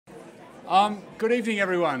Good evening,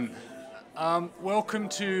 everyone. Welcome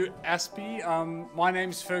to ASPI. My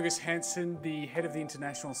name's Fergus Hanson, the head of the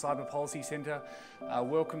International Cyber Policy Centre.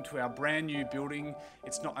 Welcome to our brand new building.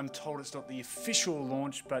 I'm told it's not the official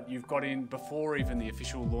launch, but you've got in before even the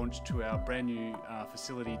official launch to our brand new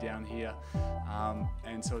facility down here.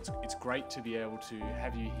 And so it's great to be able to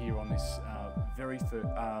have you here on this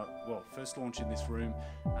first launch in this room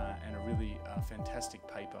and a really fantastic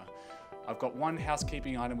paper. I've got one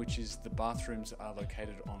housekeeping item, which is the bathrooms are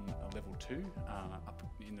located on level 2 up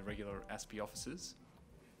in the regular ASPI offices.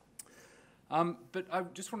 But I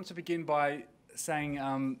just wanted to begin by saying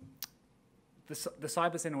the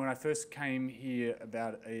Cyber Centre, when I first came here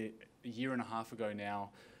about a year and a half ago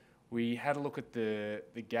now, we had a look at the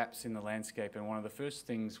gaps in the landscape, and one of the first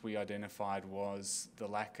things we identified was the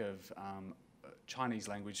lack of Chinese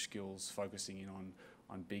language skills focusing in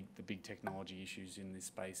on the big technology issues in this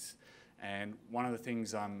space. And one of the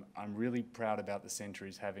things I'm really proud about the centre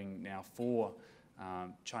is having now 4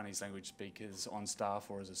 Chinese language speakers on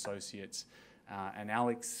staff or as associates. And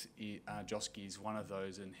Alex Joske is one of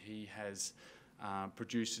those, and he has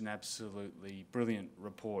produced an absolutely brilliant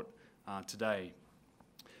report today.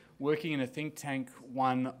 Working in a think tank,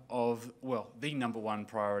 the number one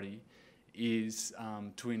priority is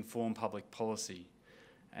to inform public policy.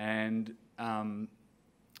 And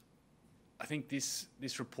I think this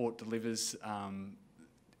report delivers,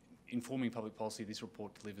 informing public policy, this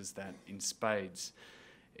report delivers that in spades.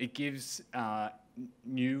 It gives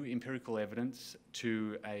new empirical evidence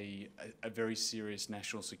to a very serious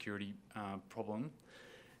national security problem,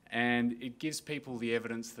 and it gives people the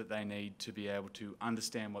evidence that they need to be able to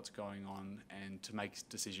understand what's going on and to make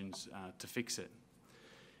decisions to fix it.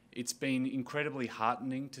 It's been incredibly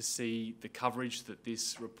heartening to see the coverage that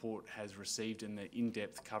this report has received and the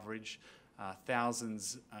in-depth coverage.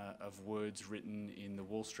 Thousands of words written in the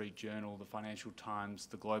Wall Street Journal, the Financial Times,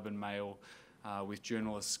 the Globe and Mail, with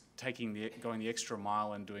journalists going the extra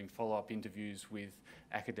mile and doing follow-up interviews with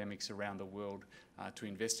academics around the world to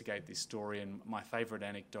investigate this story. And my favourite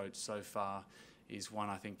anecdote so far is one,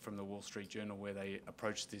 I think, from the Wall Street Journal, where they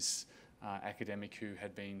approached this academic who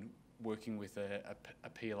had been working with a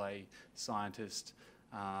PLA scientist,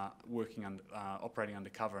 operating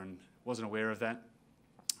undercover, and wasn't aware of that.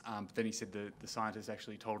 But then he said the scientist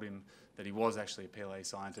actually told him that he was actually a PLA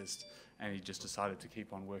scientist, and he just decided to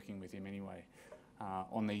keep on working with him anyway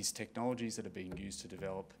on these technologies that are being used to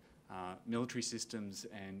develop military systems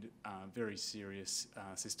and very serious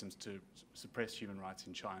systems to suppress human rights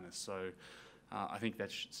in China. So I think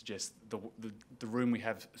that suggests the room we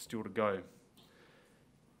have still to go.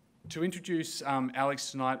 To introduce Alex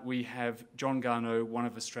tonight, we have John Garnaut, one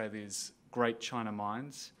of Australia's great China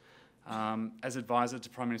minds. As advisor to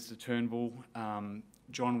Prime Minister Turnbull,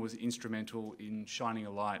 John was instrumental in shining a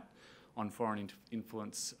light on foreign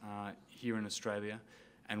influence here in Australia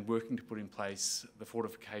and working to put in place the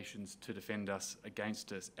fortifications to defend us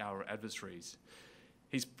against our adversaries.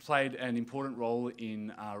 He's played an important role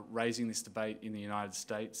in raising this debate in the United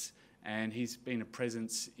States, and he's been a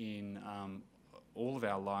presence in all of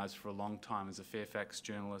our lives for a long time as a Fairfax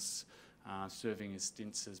journalist, serving as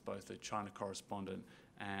stints as both a China correspondent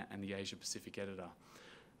and the Asia Pacific editor.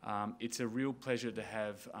 It's a real pleasure to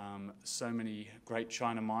have so many great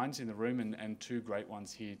China minds in the room and 2 great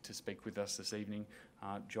ones here to speak with us this evening.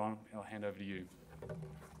 John, I'll hand over to you.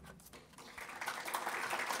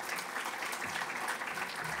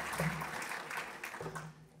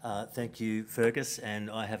 Thank you, Fergus,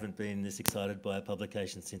 and I haven't been this excited by a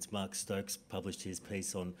publication since Mark Stokes published his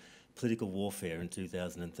piece on political warfare in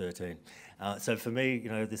 2013. So for me,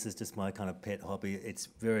 this is just my kind of pet hobby. It's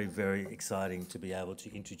very, very exciting to be able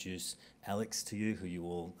to introduce Alex to you, who you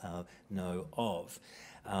all know of.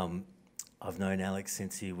 I've known Alex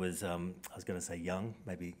since he was, I was going to say young,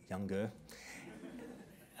 maybe younger.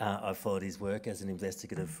 I've followed his work as an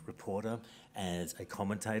investigative reporter, as a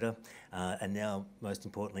commentator, and now, most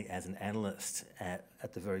importantly, as an analyst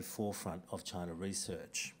at the very forefront of China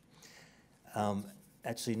research.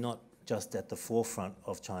 Actually, not just at the forefront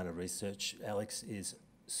of China research. Alex is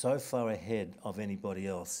so far ahead of anybody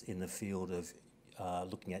else in the field of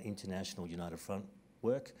looking at international United Front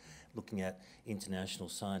work, looking at international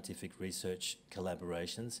scientific research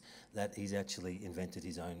collaborations, that he's actually invented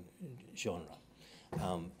his own genre.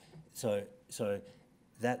 So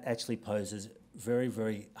that actually poses very,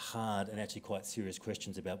 very hard and actually quite serious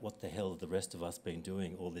questions about what the hell have the rest of us been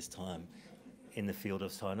doing all this time in the field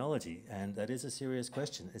of sinology, and that is a serious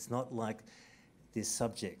question. It's not like this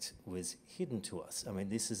subject was hidden to us. I mean,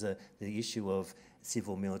 this is the issue of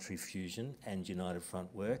civil-military fusion and united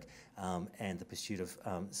front work, and the pursuit of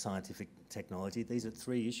scientific technology. These are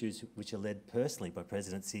three issues which are led personally by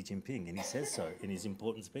President Xi Jinping, and he says so in his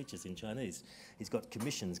important speeches in Chinese. He's got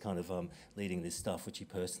commissions kind of leading this stuff, which he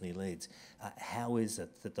personally leads. How is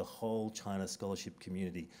it that the whole China scholarship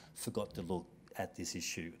community forgot to look at this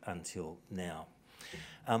issue until now?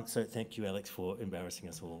 So thank you, Alex, for embarrassing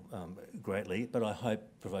us all greatly, but I hope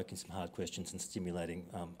provoking some hard questions and stimulating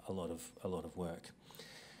a lot of work.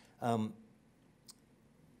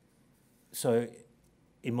 So,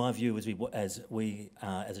 in my view, as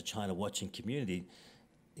a China watching community,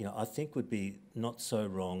 I think would be not so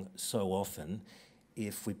wrong so often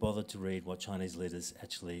if we bothered to read what Chinese leaders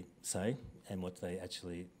actually say and what they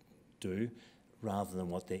actually do, rather than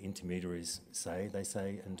what their intermediaries say they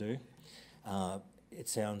say and do. It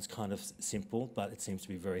sounds kind of simple, but it seems to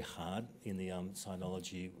be very hard in the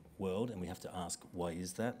sinology world, and we have to ask, why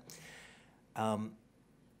is that?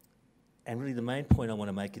 And really the main point I want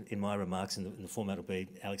to make in my remarks, and the format will be,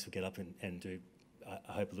 Alex will get up and do,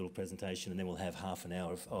 I hope, a little presentation, and then we'll have half an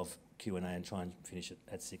hour of Q&A and try and finish it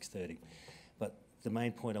at 6:30. But the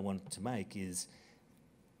main point I want to make is,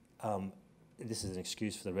 this is an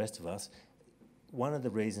excuse for the rest of us, one of the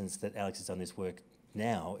reasons that Alex has done this work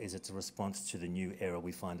now is it's a response to the new era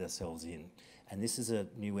we find ourselves in. And this is a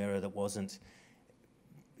new era that wasn't,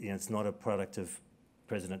 it's not a product of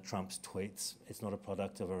President Trump's tweets. It's not a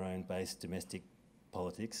product of our own base domestic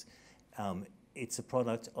politics. It's a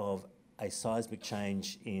product of a seismic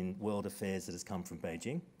change in world affairs that has come from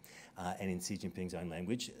Beijing and in Xi Jinping's own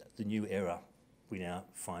language, the new era we now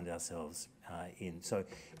find ourselves in. So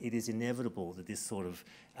it is inevitable that this sort of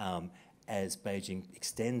as Beijing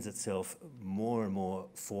extends itself more and more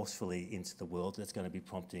forcefully into the world, that's going to be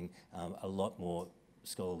prompting a lot more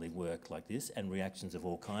scholarly work like this and reactions of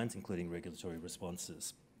all kinds, including regulatory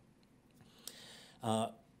responses.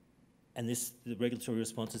 And the regulatory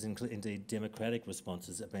responses, indeed democratic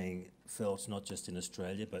responses, are being felt not just in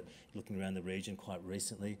Australia, but looking around the region quite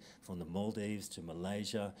recently, from the Maldives to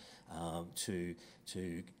Malaysia, to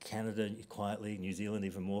Canada quietly, New Zealand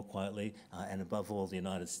even more quietly, and above all the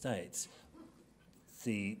United States.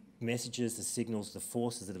 The messages, the signals, the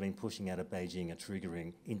forces that have been pushing out of Beijing are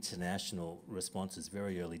triggering international responses,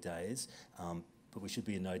 very early days, but we should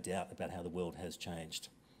be in no doubt about how the world has changed.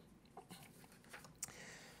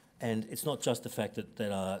 And it's not just the fact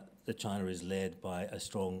that China is led by a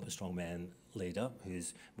strongman leader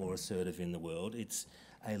who's more assertive in the world. It's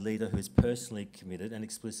a leader who's personally committed and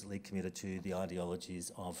explicitly committed to the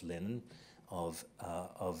ideologies of Lenin, of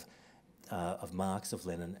Marx, of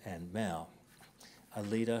Lenin and Mao. A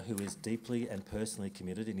leader who is deeply and personally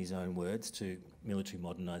committed, in his own words, to military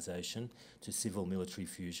modernisation, to civil-military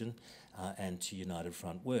fusion, and to united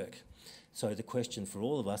front work. So the question for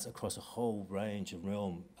all of us across a whole range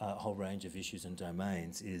of issues and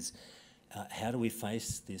domains is, how do we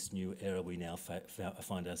face this new era we now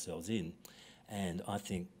find ourselves in? And I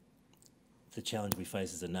think the challenge we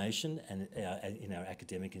face as a nation and in our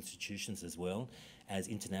academic institutions as well, as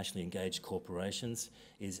internationally engaged corporations,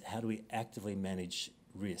 is how do we actively manage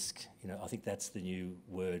risk? I think that's the new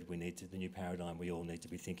word the new paradigm we all need to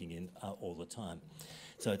be thinking in all the time.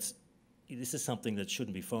 So this is something that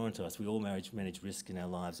shouldn't be foreign to us. We all manage risk in our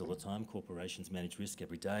lives all the time. Corporations manage risk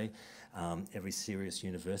every day. Every serious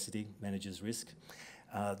university manages risk.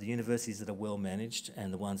 The universities that are well managed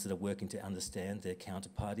and the ones that are working to understand their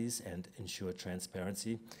counterparties and ensure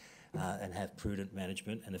transparency and have prudent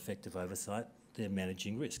management and effective oversight, they're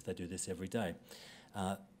managing risk. They do this every day.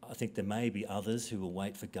 I think there may be others who will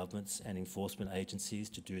wait for governments and enforcement agencies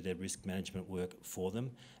to do their risk management work for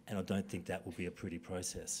them, and I don't think that will be a pretty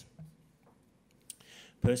process.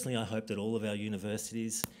 Personally, I hope that all of our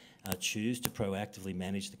universities choose to proactively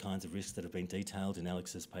manage the kinds of risks that have been detailed in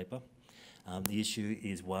Alex's paper. The issue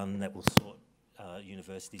is one that will sort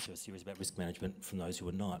universities who are serious about risk management from those who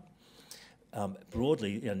are not.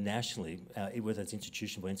 Broadly, nationally, whether it's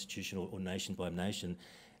institution by institution or nation by nation,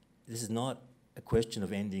 this is not a question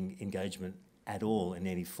of ending engagement at all in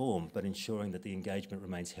any form, but ensuring that the engagement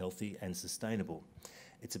remains healthy and sustainable.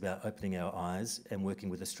 It's about opening our eyes and working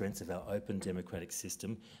with the strengths of our open democratic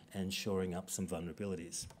system and shoring up some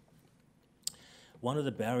vulnerabilities. One of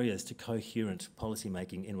the barriers to coherent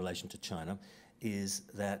policymaking in relation to China is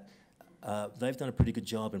that they've done a pretty good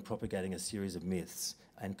job in propagating a series of myths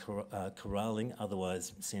and corralling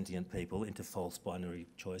otherwise sentient people into false binary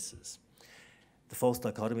choices. The false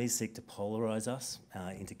dichotomies seek to polarise us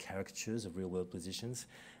into caricatures of real-world positions.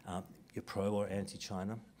 You're pro or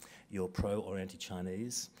anti-China. you're pro or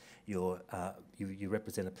anti-Chinese, you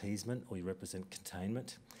represent appeasement or you represent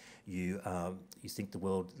containment, you think the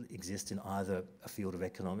world exists in either a field of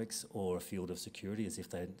economics or a field of security, as if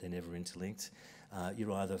they're never interlinked.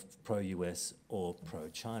 You're either pro-US or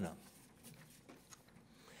pro-China.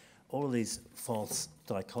 All of these false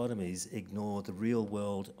dichotomies ignore the real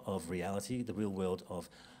world of reality, the real world of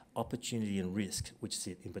opportunity and risk, which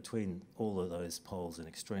sit in between all of those poles and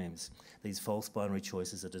extremes. These false binary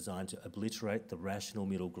choices are designed to obliterate the rational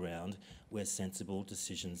middle ground where sensible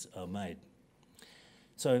decisions are made.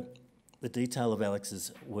 So the detail of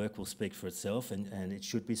Alex's work will speak for itself, and it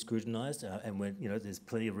should be scrutinised, and when, there's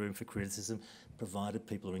plenty of room for criticism, provided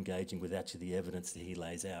people are engaging with actually the evidence that he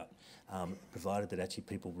lays out, provided that actually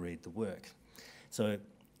people read the work. So,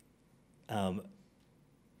 and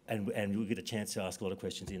we'll get a chance to ask a lot of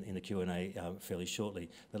questions in the Q&A fairly shortly.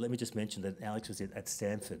 But let me just mention that Alex was at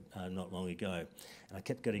Stanford not long ago, and I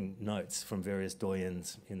kept getting notes from various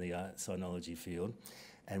doyens in the sinology field,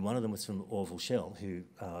 and one of them was from Orville Schell, who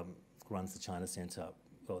runs the China Centre,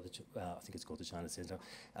 or I think it's called the China Centre,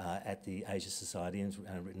 at the Asia Society, and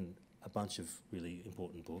written a bunch of really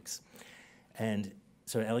important books. And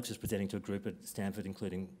so Alex was presenting to a group at Stanford,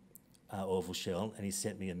 including Orville Schell, and he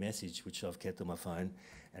sent me a message, which I've kept on my phone,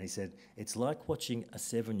 and he said, "It's like watching a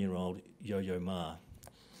 7-year-old Yo-Yo Ma."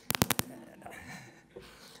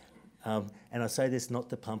 And I say this not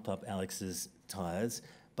to pump up Alex's tyres,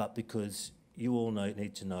 but because you all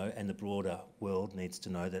need to know, and the broader world needs to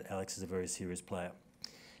know, that Alex is a very serious player.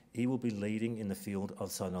 He will be leading in the field of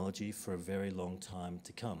sinology for a very long time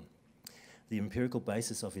to come. The empirical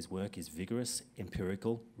basis of his work is vigorous,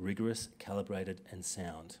 empirical, rigorous, calibrated, and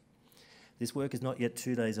sound. This work is not yet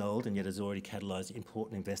 2 days old, and yet has already catalysed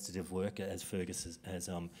important investigative work, as Fergus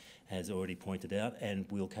has already pointed out, and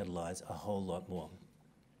will catalyse a whole lot more.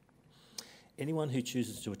 Anyone who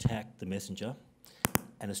chooses to attack the messenger,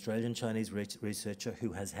 an Australian Chinese researcher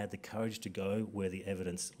who has had the courage to go where the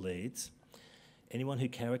evidence leads, anyone who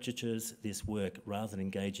caricatures this work rather than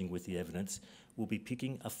engaging with the evidence will be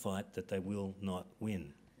picking a fight that they will not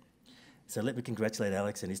win. So let me congratulate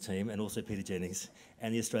Alex and his team, and also Peter Jennings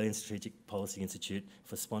and the Australian Strategic Policy Institute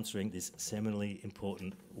for sponsoring this seminally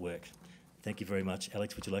important work. Thank you very much.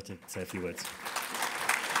 Alex, would you like to say a few words?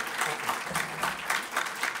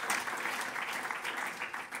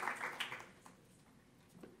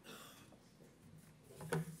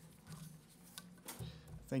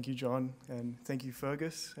 Thank you, John, and thank you,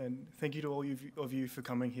 Fergus, and thank you to all of you for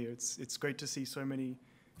coming here. It's great to see so many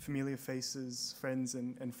familiar faces, friends,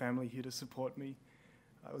 and family here to support me.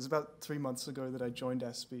 It was about 3 months ago that I joined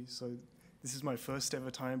ASPI, so this is my first ever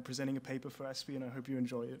time presenting a paper for ASPI, and I hope you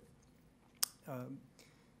enjoy it.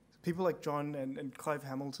 People like John and Clive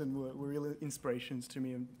Hamilton were real inspirations to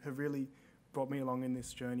me and have really brought me along in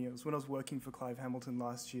this journey. It was when I was working for Clive Hamilton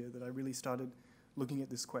last year that I really started looking at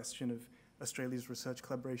this question of Australia's research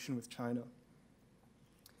collaboration with China.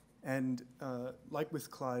 And like with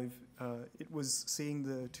Clive, it was seeing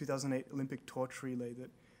the 2008 Olympic torch relay that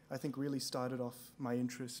I think really started off my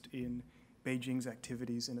interest in Beijing's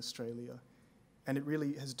activities in Australia. And it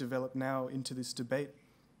really has developed now into this debate,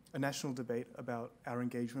 a national debate about our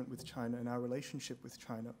engagement with China and our relationship with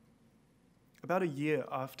China. About a year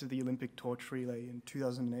after the Olympic torch relay in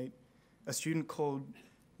 2008, a student called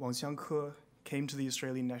Wang Xiangke came to the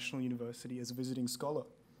Australian National University as a visiting scholar.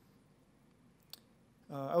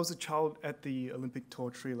 I was a child at the Olympic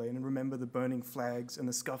torch relay and remember the burning flags and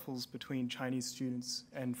the scuffles between Chinese students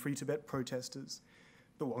and Free Tibet protesters.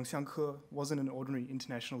 But Wang Xiangke wasn't an ordinary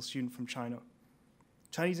international student from China.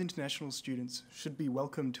 Chinese international students should be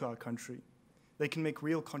welcomed to our country. They can make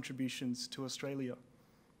real contributions to Australia.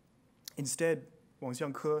 Instead, Wang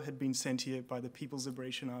Xiangke had been sent here by the People's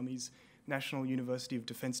Liberation Army's National University of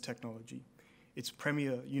Defence Technology, its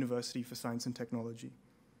premier university for science and technology.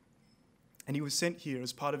 And he was sent here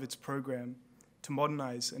as part of its program to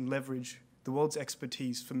modernize and leverage the world's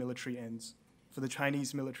expertise for military ends, for the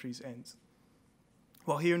Chinese military's ends.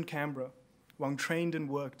 While here in Canberra, Wang trained and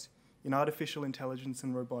worked in artificial intelligence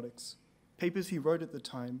and robotics. Papers he wrote at the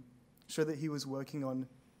time show that he was working on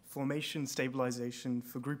formation stabilization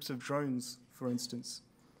for groups of drones, for instance.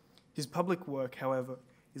 His public work, however,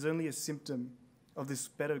 is only a symptom of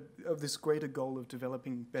this greater goal of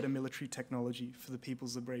developing better military technology for the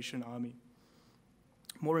People's Liberation Army.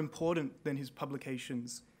 More important than his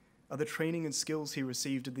publications are the training and skills he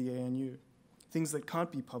received at the ANU, things that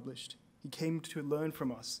can't be published. He came to learn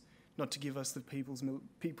from us, not to give us the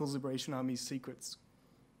People's Liberation Army's secrets.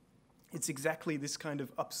 It's exactly this kind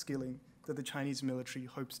of upskilling that the Chinese military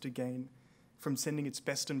hopes to gain from sending its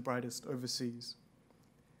best and brightest overseas.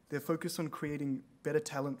 Their focus on creating better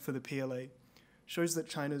talent for the PLA shows that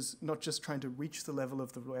China's not just trying to reach the level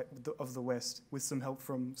of the West with some help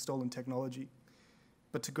from stolen technology,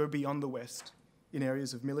 but to go beyond the West in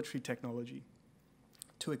areas of military technology,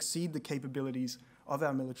 to exceed the capabilities of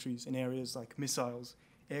our militaries in areas like missiles,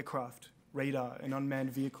 aircraft, radar, and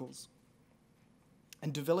unmanned vehicles.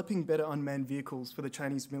 And developing better unmanned vehicles for the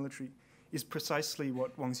Chinese military is precisely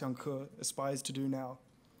what Wang Xiangke aspires to do now,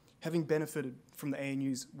 having benefited from the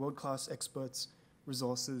ANU's world-class experts,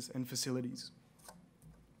 resources, and facilities.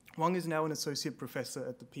 Wang is now an associate professor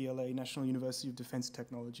at the PLA National University of Defense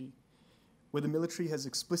Technology, where the military has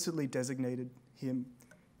explicitly designated him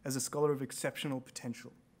as a scholar of exceptional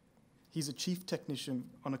potential. He's a chief technician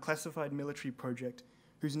on a classified military project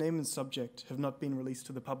whose name and subject have not been released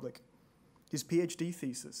to the public. His PhD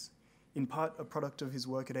thesis, in part a product of his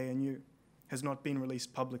work at ANU, has not been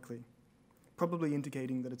released publicly, probably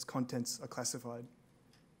indicating that its contents are classified.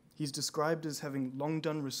 He's described as having long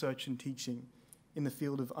done research and teaching in the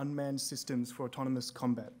field of unmanned systems for autonomous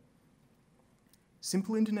combat.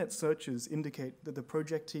 Simple internet searches indicate that the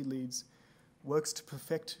project he leads works to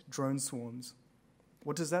perfect drone swarms.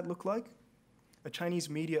 What does that look like? A Chinese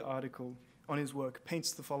media article on his work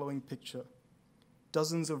paints the following picture.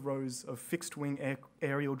 Dozens of rows of fixed-wing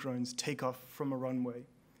aerial drones take off from a runway.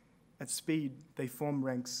 At speed, they form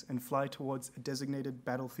ranks and fly towards a designated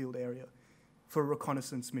battlefield area for a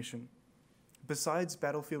reconnaissance mission. Besides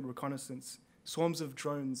battlefield reconnaissance, swarms of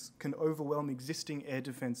drones can overwhelm existing air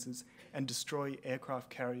defenses and destroy aircraft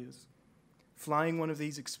carriers. Flying one of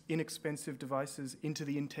these inexpensive devices into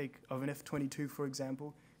the intake of an F-22, for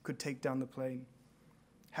example, could take down the plane.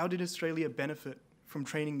 How did Australia benefit from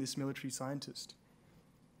training this military scientist?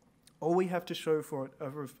 All we have to show for it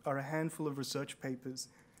are a handful of research papers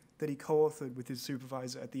that he co-authored with his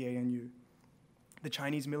supervisor at the ANU. The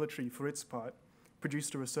Chinese military, for its part,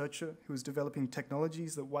 produced a researcher who was developing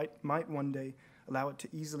technologies that might one day allow it to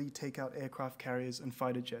easily take out aircraft carriers and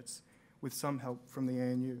fighter jets, with some help from the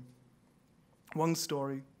ANU. Wang's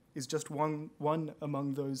story is just one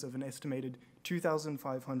among those of an estimated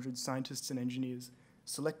 2,500 scientists and engineers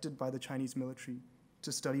selected by the Chinese military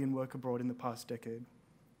to study and work abroad in the past decade,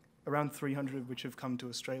 around 300 of which have come to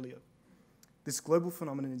Australia. This global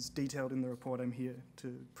phenomenon is detailed in the report I'm here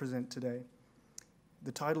to present today,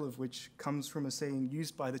 the title of which comes from a saying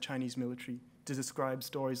used by the Chinese military to describe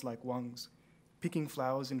stories like Wang's, picking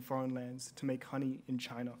flowers in foreign lands to make honey in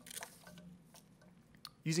China.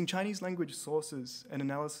 Using Chinese language sources and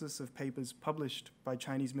analysis of papers published by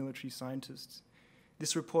Chinese military scientists,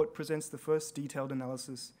 this report presents the first detailed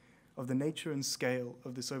analysis of the nature and scale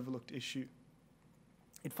of this overlooked issue.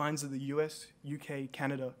 It finds that the US, UK,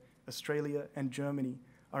 Canada, Australia, and Germany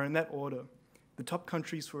are in that order the top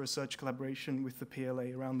countries for research collaboration with the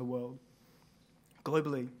PLA around the world.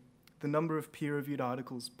 Globally, the number of peer-reviewed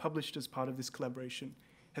articles published as part of this collaboration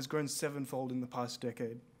has grown sevenfold in the past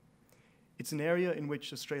decade. It's an area in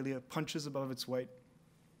which Australia punches above its weight.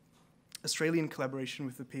 Australian collaboration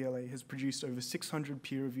with the PLA has produced over 600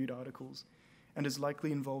 peer-reviewed articles and has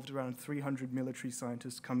likely involved around 300 military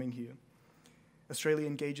scientists coming here. Australia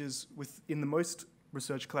engages in the most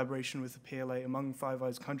research collaboration with the PLA among Five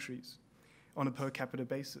Eyes countries on a per capita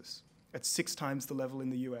basis, at 6 times the level in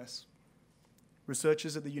the US.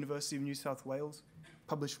 Researchers at the University of New South Wales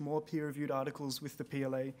publish more peer-reviewed articles with the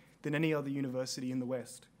PLA than any other university in the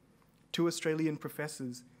West. 2 Australian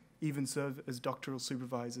professors even serve as doctoral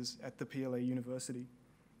supervisors at the PLA University.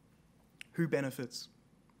 Who benefits?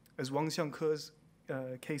 As Wang Xiangke's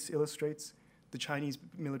case illustrates, the Chinese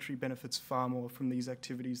military benefits far more from these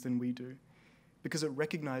activities than we do, because it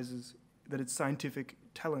recognizes that its scientific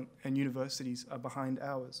talent and universities are behind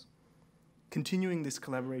ours. Continuing this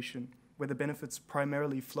collaboration, where the benefits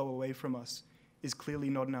primarily flow away from us, is clearly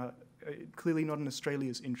not in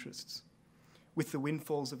Australia's interests. With the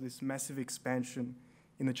windfalls of this massive expansion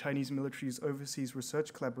in the Chinese military's overseas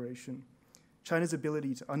research collaboration, China's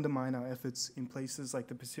ability to undermine our efforts in places like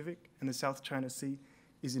the Pacific and the South China Sea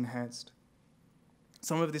is enhanced.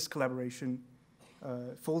 Some of this collaboration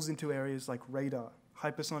falls into areas like radar,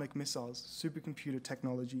 hypersonic missiles, supercomputer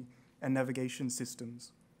technology, and navigation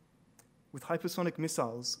systems. With hypersonic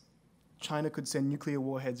missiles, China could send nuclear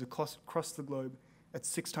warheads across the globe at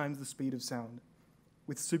 6 times the speed of sound.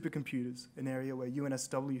 With supercomputers, an area where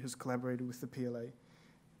UNSW has collaborated with the PLA,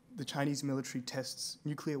 the Chinese military tests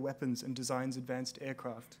nuclear weapons and designs advanced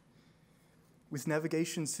aircraft. With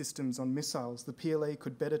navigation systems on missiles, the PLA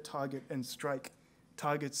could better target and strike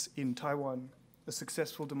targets in Taiwan, a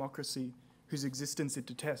successful democracy whose existence it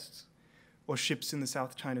detests, or ships in the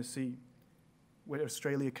South China Sea, where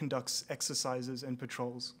Australia conducts exercises and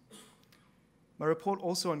patrols. My report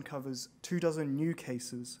also uncovers 24 new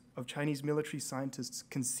cases of Chinese military scientists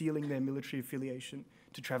concealing their military affiliation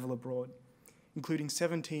to travel abroad, including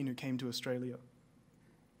 17 who came to Australia,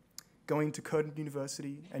 going to Curtin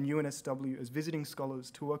University and UNSW as visiting scholars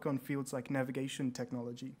to work on fields like navigation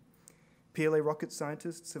technology. PLA rocket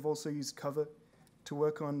scientists have also used cover to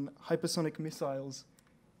work on hypersonic missiles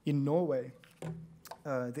in Norway,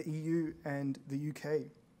 the EU, and the UK.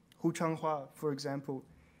 Hu Changhua, for example,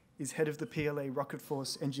 is head of the PLA Rocket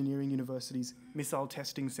Force Engineering University's Missile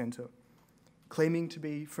Testing Center, claiming to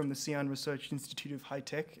be from the Xi'an Research Institute of High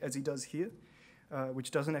Tech, as he does here,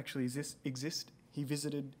 which doesn't actually exist. He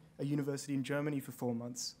visited a university in Germany for 4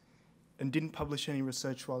 months and didn't publish any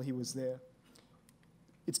research while he was there.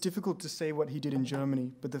 It's difficult to say what he did in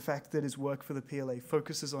Germany, but the fact that his work for the PLA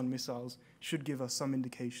focuses on missiles should give us some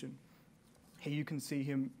indication. Here you can see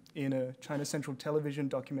him in a China Central Television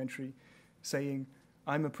documentary saying,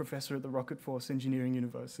 "I'm a professor at the Rocket Force Engineering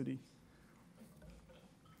University."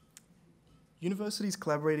 Universities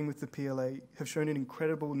collaborating with the PLA have shown an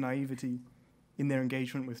incredible naivety in their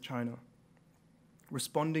engagement with China.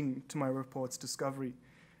 Responding to my report's discovery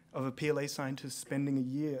of a PLA scientist spending a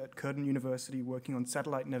year at Curtin University working on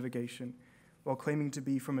satellite navigation while claiming to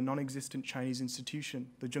be from a non-existent Chinese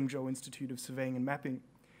institution, the Zhengzhou Institute of Surveying and Mapping,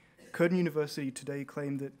 Curtin University today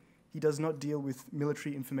claimed that he does not deal with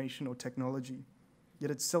military information or technology, yet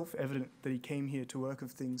it's self-evident that he came here to work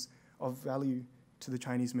of things of value to the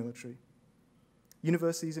Chinese military.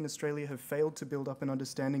 Universities in Australia have failed to build up an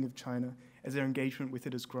understanding of China as their engagement with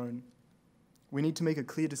it has grown. We need to make a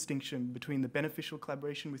clear distinction between the beneficial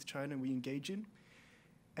collaboration with China we engage in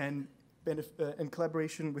and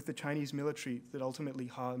collaboration with the Chinese military that ultimately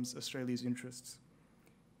harms Australia's interests.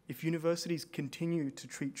 If universities continue to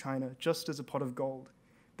treat China just as a pot of gold,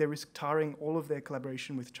 they risk tarring all of their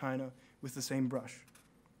collaboration with China with the same brush.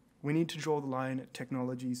 We need to draw the line at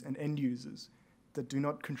technologies and end users that do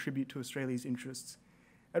not contribute to Australia's interests,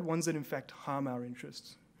 at ones that in fact harm our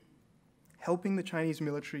interests. Helping the Chinese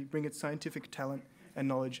military bring its scientific talent and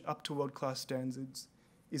knowledge up to world-class standards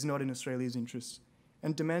is not in Australia's interests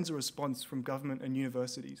and demands a response from government and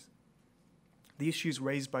universities. The issues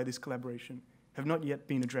raised by this collaboration have not yet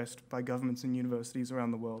been addressed by governments and universities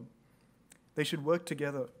around the world. They should work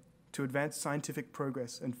together to advance scientific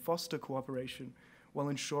progress and foster cooperation while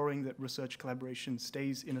ensuring that research collaboration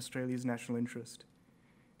stays in Australia's national interest.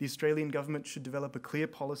 The Australian government should develop a clear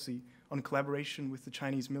policy on collaboration with the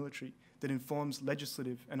Chinese military that informs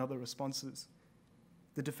legislative and other responses.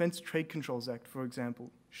 The Defence Trade Controls Act, for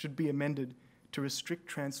example, should be amended to restrict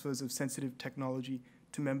transfers of sensitive technology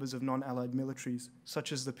to members of non-allied militaries,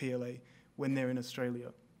 such as the PLA, when they're in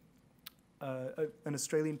Australia. An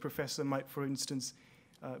Australian professor might, for instance,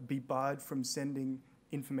 be barred from sending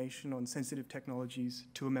information on sensitive technologies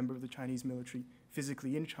to a member of the Chinese military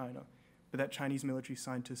physically in China, but that Chinese military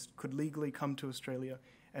scientist could legally come to Australia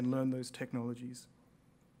and learn those technologies.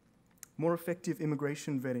 More effective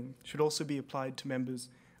immigration vetting should also be applied to members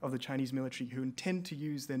of the Chinese military who intend to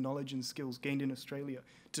use their knowledge and skills gained in Australia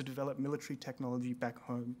to develop military technology back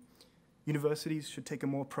home. Universities should take a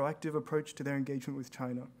more proactive approach to their engagement with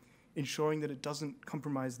China, ensuring that it doesn't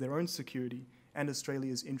compromise their own security and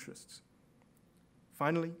Australia's interests.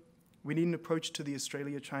 Finally, we need an approach to the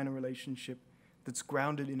Australia-China relationship that's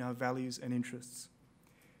grounded in our values and interests.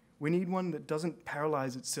 We need one that doesn't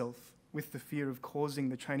paralyze itself with the fear of causing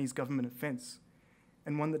the Chinese government offense,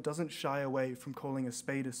 and one that doesn't shy away from calling a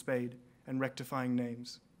spade and rectifying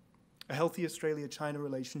names. A healthy Australia-China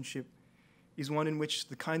relationship is one in which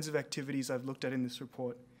the kinds of activities I've looked at in this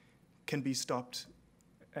report can be stopped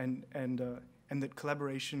and that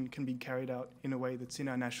collaboration can be carried out in a way that's in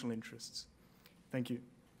our national interests. Thank you.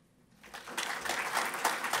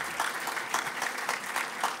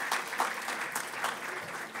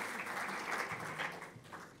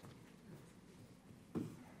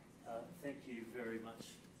 Thank you very much,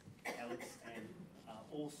 Alex. And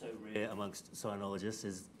also rare amongst sinologists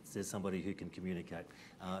is there's somebody who can communicate.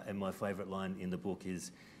 And my favourite line in the book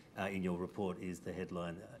is, in your report, is the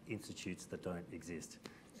headline, Institutes That Don't Exist.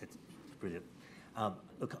 It's brilliant.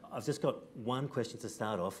 Look, I've just got one question to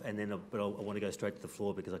start off, and then I want to go straight to the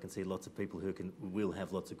floor because I can see lots of people who will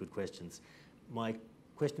have lots of good questions. My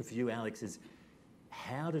question for you, Alex, is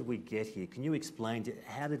how did we get here? Can you explain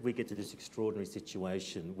how did we get to this extraordinary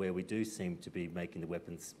situation where we do seem to be making the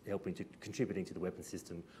weapons, contributing to the weapons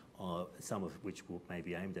system, some of which will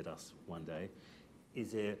maybe aimed at us one day?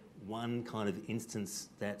 Is there one kind of instance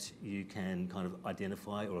that you can kind of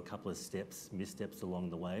identify, or a couple of missteps along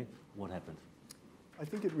the way? What happened? I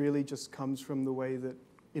think it really just comes from the way that,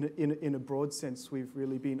 in a broad sense, we've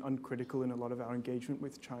really been uncritical in a lot of our engagement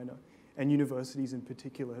with China and universities in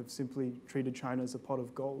particular have simply treated China as a pot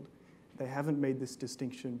of gold. They haven't made this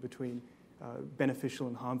distinction between beneficial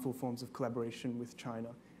and harmful forms of collaboration with China,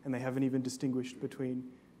 and they haven't even distinguished between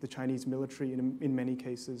the Chinese military in many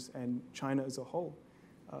cases and China as a whole.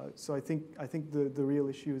 So I think the real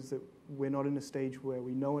issue is that we're not in a stage where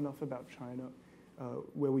we know enough about China,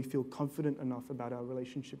 where we feel confident enough about our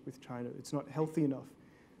relationship with China. It's not healthy enough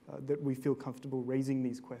that we feel comfortable raising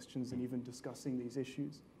these questions and even discussing these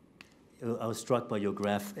issues. I was struck by your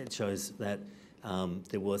graph. It shows that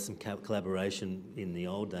there was some collaboration in the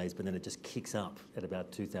old days, but then it just kicks up at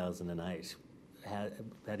about 2008. How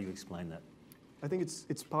do you explain that? I think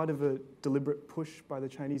it's part of a deliberate push by the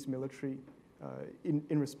Chinese military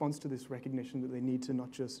in response to this recognition that they need to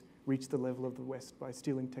not just reach the level of the West by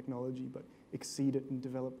stealing technology, but exceed it and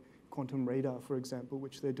develop quantum radar, for example,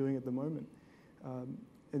 which they're doing at the moment.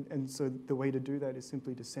 And so the way to do that is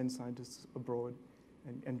simply to send scientists abroad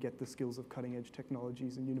and get the skills of cutting-edge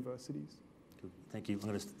technologies in universities. Good. Thank you. I'm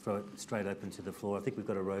going to throw it straight open to the floor. I think we've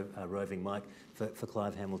got a roving mic for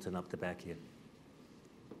Clive Hamilton up the back here.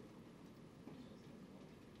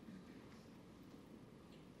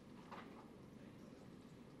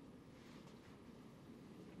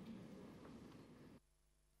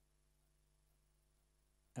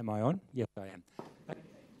 Am I on? Yes, I am.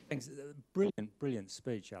 Thanks. Brilliant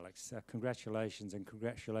speech, Alex. Congratulations, and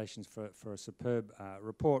congratulations for a superb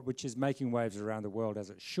report, which is making waves around the world as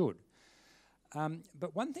it should.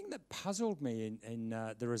 But one thing that puzzled me in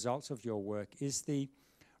the results of your work is the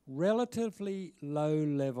relatively low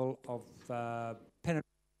level of penetration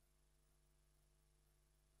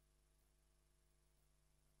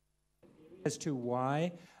as to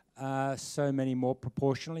why so many more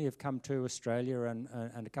proportionally have come to Australia and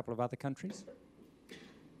a couple of other countries?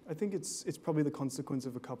 I think it's probably the consequence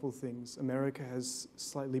of a couple of things. America has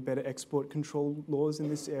slightly better export control laws in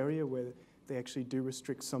this area where they actually do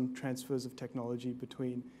restrict some transfers of technology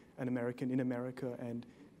between an American in America and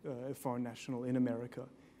a foreign national in America.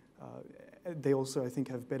 They also, I think,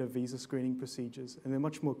 have better visa screening procedures, and they're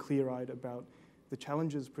much more clear-eyed about the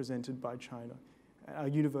challenges presented by China. Our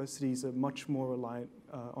universities are much more reliant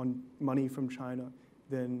on money from China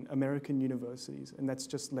than American universities, and that's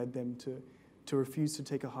just led them to refuse to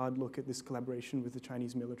take a hard look at this collaboration with the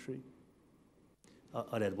Chinese military.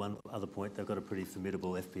 I'd add one other point. They've got a pretty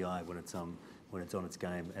formidable FBI when it's on its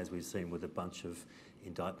game, as we've seen with a bunch of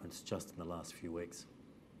indictments just in the last few weeks.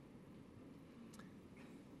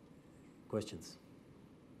 Questions?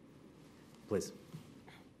 Please.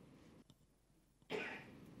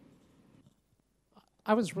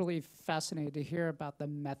 I was really fascinated to hear about the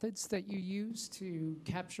methods that you use to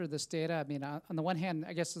capture this data. I mean, on the one hand,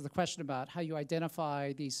 I guess there's the question about how you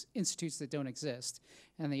identify these institutes that don't exist.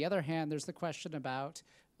 And on the other hand, there's the question about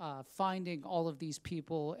finding all of these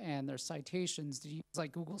people and their citations. Did you use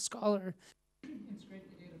like Google Scholar and scrape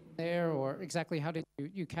the data from there, or exactly how did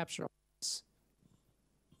you capture all this?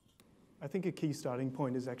 I think a key starting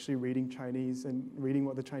point is actually reading Chinese and reading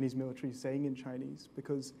what the Chinese military is saying in Chinese,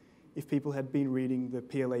 because if people had been reading the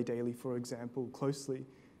PLA Daily, for example, closely,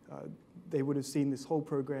 they would have seen this whole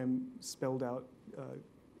program spelled out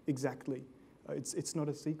exactly. It's not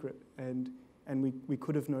a secret, and we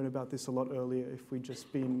could have known about this a lot earlier if we'd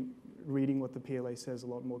just been reading what the PLA says a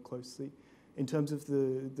lot more closely. In terms of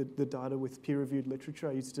the data with peer-reviewed literature,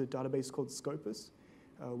 I used a database called Scopus,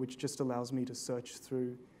 which just allows me to search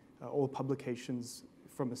through all publications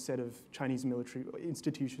from a set of Chinese military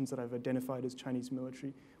institutions that I've identified as Chinese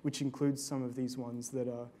military, which includes some of these ones that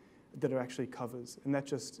are actually covers. And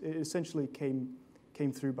that it essentially came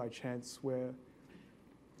through by chance, where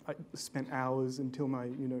I spent hours until my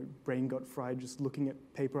brain got fried just looking at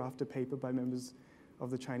paper after paper by members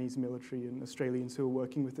of the Chinese military and Australians who were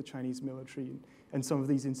working with the Chinese military. And some of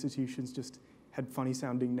these institutions just had funny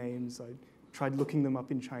sounding names. I tried looking them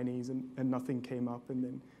up in Chinese and nothing came up, and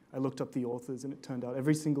then I looked up the authors, and it turned out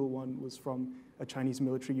every single one was from a Chinese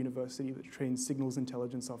military university that trains signals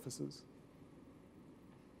intelligence officers.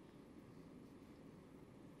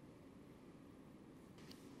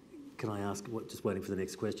 Can I ask, just waiting for the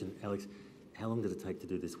next question, Alex, how long did it take to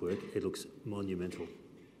do this work? It looks monumental.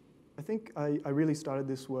 I think I really started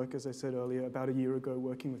this work, as I said earlier, about a year ago,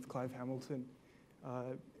 working with Clive Hamilton.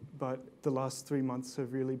 But the last 3 months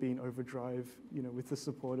have really been overdrive, with the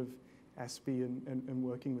support of ASPI and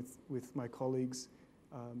working with my colleagues.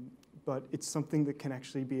 But it's something that can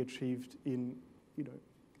actually be achieved in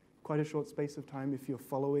quite a short space of time if you're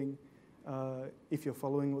following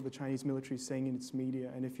what the Chinese military is saying in its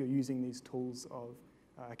media, and if you're using these tools of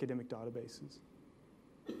academic databases.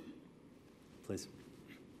 Please.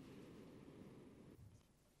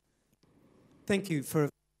 Thank you for a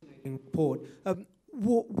fascinating report.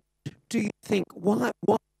 What do you think? Why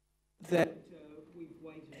that we've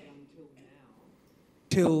waited until now,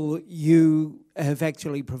 till you have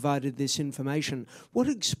actually provided this information? What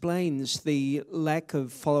explains the lack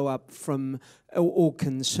of follow-up from or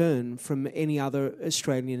concern from any other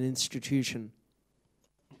Australian institution?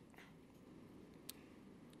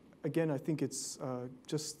 Again, I think it's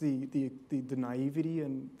just the naivety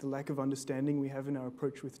and the lack of understanding we have in our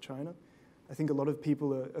approach with China. I think a lot of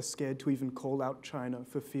people are scared to even call out China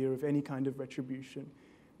for fear of any kind of retribution,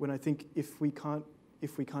 when I think if we can't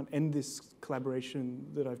end this collaboration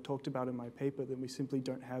that I've talked about in my paper, then we simply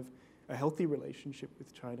don't have a healthy relationship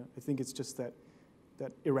with China. I think it's just that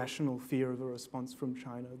irrational fear of a response from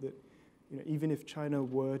China that, even if China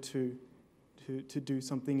were to do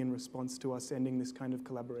something in response to us ending this kind of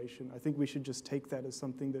collaboration, I think we should just take that as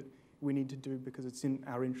something that we need to do because it's in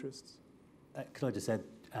our interests. Could I just add,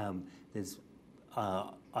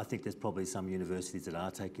 I think there's probably some universities that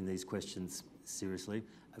are taking these questions seriously.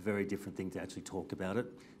 A very different thing to actually talk about it.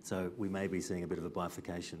 So we may be seeing a bit of a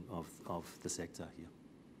bifurcation of the sector here.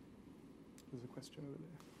 There's a question over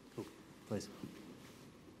there. Cool, please.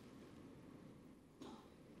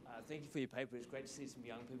 Thank you for your paper. It's great to see some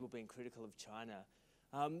young people being critical of China.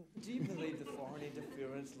 Do you believe the foreign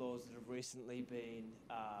interference laws that have recently been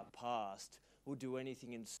passed will do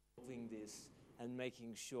anything in solving this and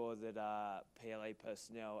making sure that PLA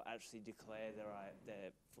personnel actually declare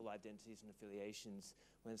their full identities and affiliations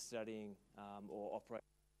when studying or operating?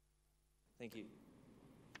 Thank you.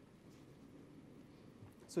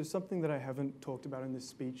 So something that I haven't talked about in this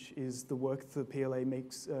speech is the work the PLA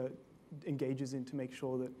engages in to make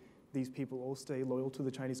sure that these people all stay loyal to the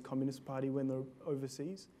Chinese Communist Party when they're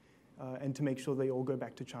overseas, and to make sure they all go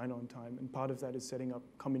back to China on time. And part of that is setting up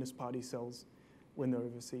Communist Party cells when they're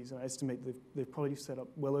overseas. And I estimate they've probably set up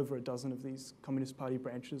well over a dozen of these Communist Party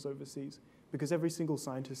branches overseas, because every single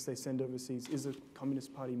scientist they send overseas is a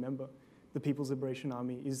Communist Party member. The People's Liberation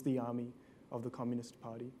Army is the army of the Communist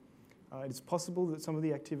Party. It's possible that some of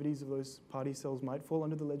the activities of those party cells might fall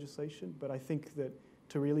under the legislation, but I think that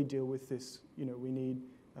to really deal with this, we need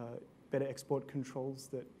better export controls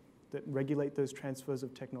that regulate those transfers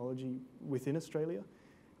of technology within Australia,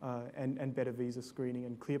 and better visa screening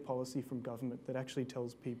and clear policy from government that actually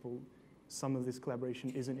tells people some of this collaboration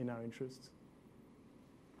isn't in our interests.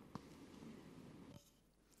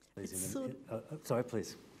 Sorry,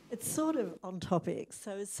 please. It's sort of on topic.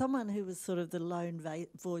 So as someone who was sort of the lone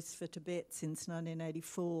voice for Tibet since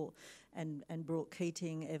 1984 and brought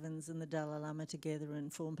Keating, Evans and the Dalai Lama together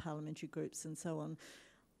and formed parliamentary groups and so on,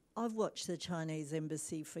 I've watched the Chinese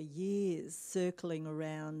embassy for years circling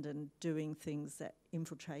around and doing things that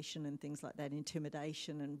infiltration and things like that,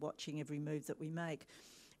 intimidation, and watching every move that we make.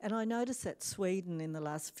 And I noticed that Sweden in the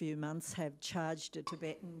last few months have charged a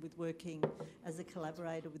Tibetan with working as a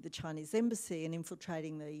collaborator with the Chinese embassy and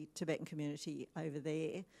infiltrating the Tibetan community over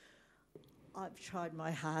there. I've tried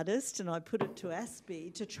my hardest, and I put it to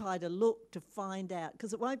ASPI to try to look to find out,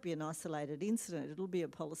 because it won't be an isolated incident, it'll be a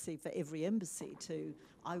policy for every embassy to,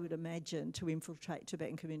 I would imagine, to infiltrate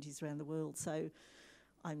Tibetan communities around the world. So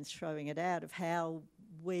I'm throwing it out of how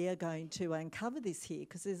we're going to uncover this here,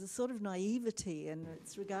 because there's a sort of naivety and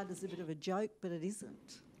it's regarded as a bit of a joke, but it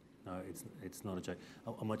isn't. No, it's not a joke.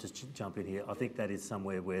 I might just jump in here. I think that is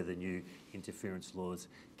somewhere where the new interference laws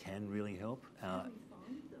can really help. How do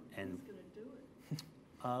we find them? And who's going to do it?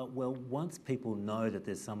 well, once people know that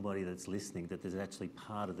there's somebody that's listening, that there's actually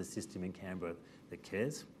part of the system in Canberra that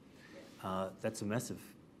cares, that's a massive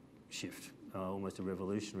shift, almost a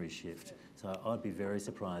revolutionary shift. So I'd be very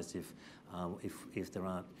surprised if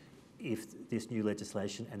this new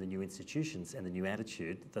legislation and the new institutions and the new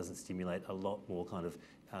attitude doesn't stimulate a lot more kind of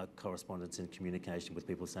correspondence and communication with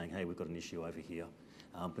people saying, hey, we've got an issue over here.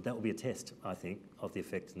 But that will be a test, I think, of the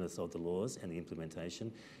effectiveness of the laws and the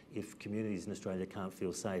implementation. If communities in Australia can't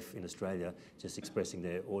feel safe in Australia just expressing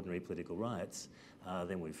their ordinary political rights,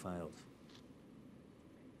 then we've failed.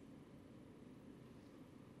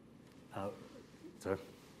 Sir?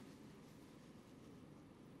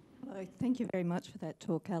 Hello, thank you very much for that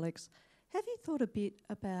talk, Alex. Have you thought a bit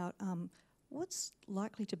about what's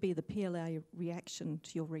likely to be the PLA reaction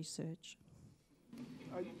to your research?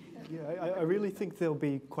 I really think they'll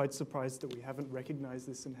be quite surprised that we haven't recognised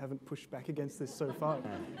this and haven't pushed back against this so far.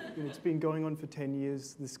 It's been going on for 10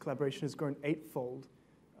 years. This collaboration has grown 8-fold,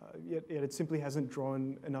 yet it simply hasn't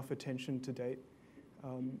drawn enough attention to date.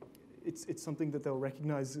 It's something that they'll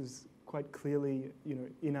recognise as quite clearly,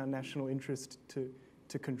 in our national interest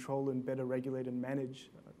to control and better regulate and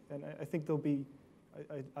manage. And I think there'll be,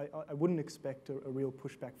 I wouldn't expect a real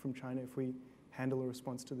pushback from China if we handle a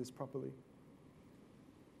response to this properly.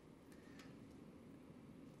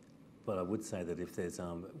 but I would say that if there's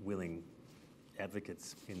willing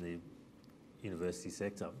advocates in the university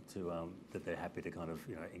sector that they're happy to kind of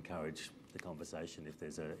encourage the conversation if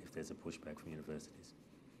there's a pushback from universities.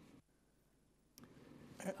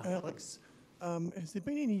 Alex, has there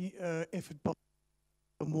been any effort by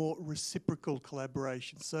a more reciprocal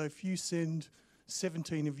collaboration? So if you send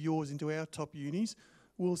 17 of yours into our top unis,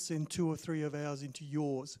 we'll send 2 or 3 of ours into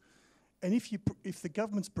yours. And if the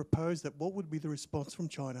government's proposed that, what would be the response from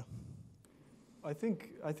China? I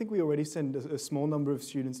think we already send a small number of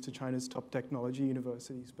students to China's top technology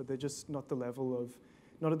universities, but they're just not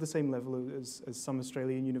at the same level as some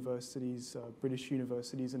Australian universities, British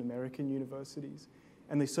universities, and American universities.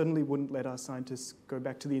 And they certainly wouldn't let our scientists go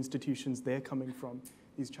back to the institutions they're coming from,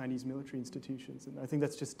 these Chinese military institutions. And I think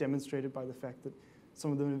that's just demonstrated by the fact that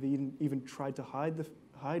some of them have even tried to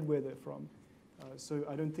hide where they're from. So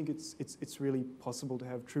I don't think it's really possible to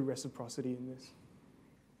have true reciprocity in this.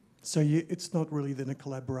 So it's not really then a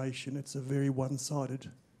collaboration, it's a very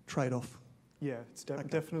one-sided trade-off. Yeah, it's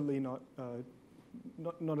definitely not a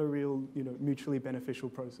real mutually beneficial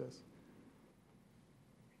process.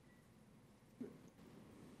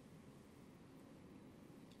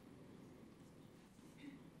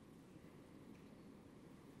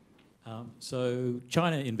 So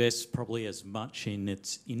China invests probably as much in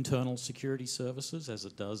its internal security services as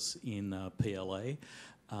it does in PLA.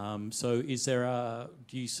 So do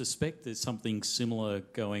you suspect there's something similar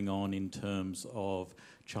going on in terms of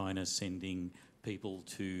China sending people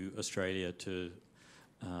to Australia to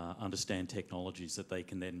understand technologies that they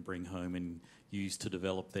can then bring home and use to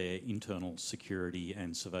develop their internal security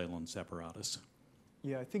and surveillance apparatus?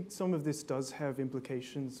 Yeah, I think some of this does have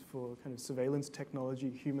implications for kind of surveillance technology,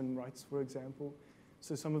 human rights, for example.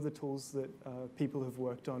 So some of the tools that people have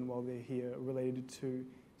worked on while they're here are related to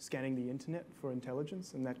scanning the internet for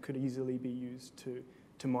intelligence, and that could easily be used to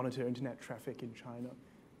monitor internet traffic in China.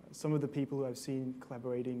 Some of the people who I've seen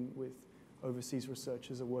collaborating with overseas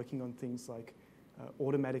researchers are working on things like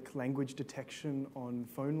automatic language detection on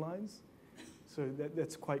phone lines. So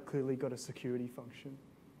that's quite clearly got a security function.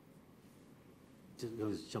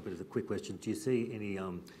 I'll just jump into a quick question. Do you see any,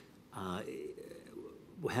 how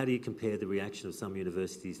do you compare the reaction of some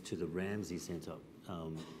universities to the Ramsay Centre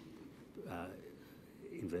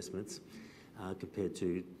investments compared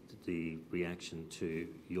to the reaction to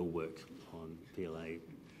your work on PLA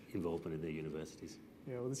involvement in their universities?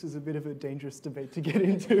 Yeah, well, this is a bit of a dangerous debate to get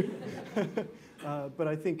into. But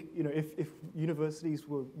I think, if universities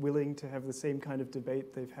were willing to have the same kind of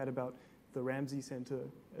debate they've had about the Ramsay Centre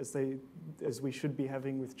as we should be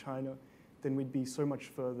having with China, then we'd be so much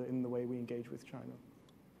further in the way we engage with China.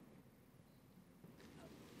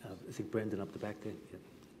 I think Brendan up the back there. Yeah.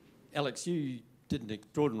 Alex, you did an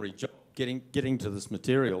extraordinary job getting to this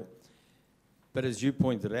material, but as you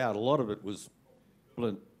pointed out, a lot of it was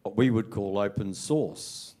what we would call open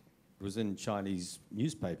source. It was in Chinese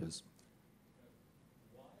newspapers.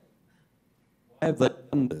 Why have they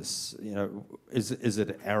done this? Is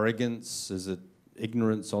it arrogance? Is it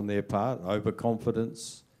ignorance on their part,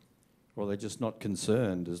 overconfidence? Or are they just not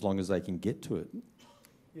concerned as long as they can get to it?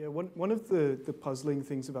 Yeah, one of the puzzling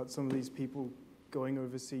things about some of these people going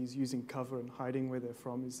overseas using cover and hiding where they're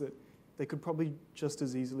from is that they could probably just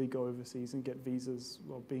as easily go overseas and get visas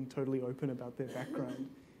while being totally open about their background.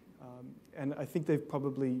 And I think they've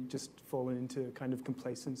probably just fallen into kind of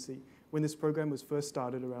complacency. When this program was first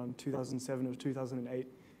started around 2007 or 2008,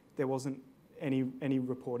 there wasn't any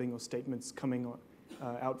reporting or statements coming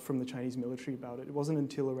out from the Chinese military about it. It wasn't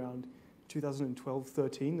until around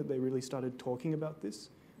 2012-13 that they really started talking about this.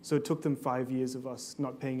 So it took them 5 years of us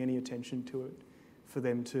not paying any attention to it for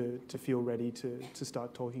them to feel ready to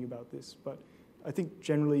start talking about this. But I think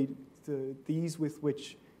generally the ease with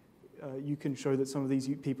which you can show that some of these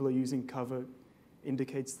people are using cover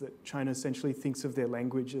indicates that China essentially thinks of their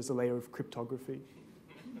language as a layer of cryptography.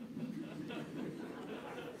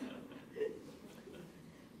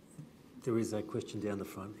 There is a question down the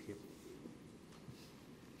front here.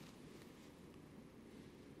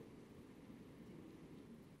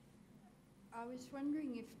 I was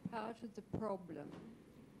wondering if part of the problem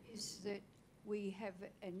is that we have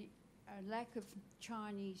a lack of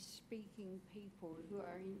Chinese-speaking people who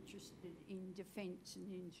are interested in defence and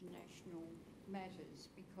international matters,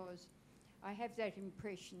 because I have that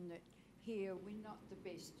impression that here we're not the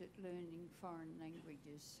best at learning foreign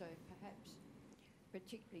languages, so perhaps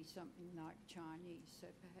particularly something like Chinese, so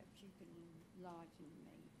perhaps you can enlighten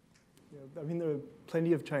me. Yeah, I mean, there are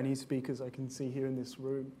plenty of Chinese speakers I can see here in this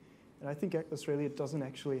room, and I think Australia doesn't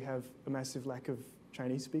actually have a massive lack of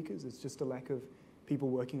Chinese speakers. It's just a lack of people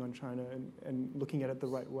working on China and looking at it the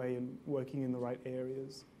right way and working in the right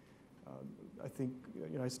areas. I think,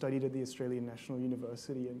 I studied at the Australian National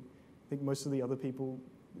University, and I think most of the other people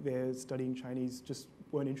there studying Chinese just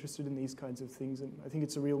weren't interested in these kinds of things, and I think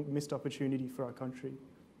it's a real missed opportunity for our country.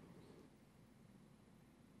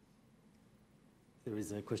 There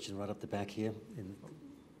is a question right up the back here.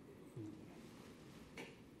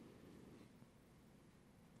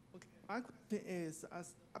 My question is,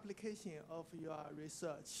 as application of your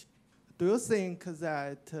research, do you think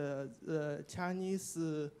that the Chinese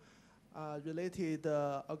related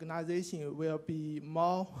organization will be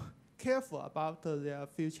more careful about their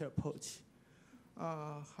future approach?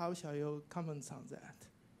 How shall you comment on that?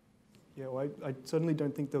 Yeah, well, I certainly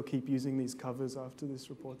don't think they'll keep using these covers after this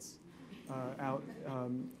report's out.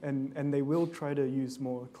 And they will try to use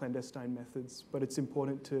more clandestine methods, but it's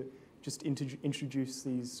important to just introduce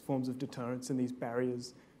these forms of deterrence and these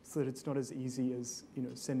barriers so that it's not as easy as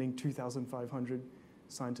sending 2,500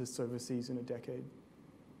 scientists overseas in a decade.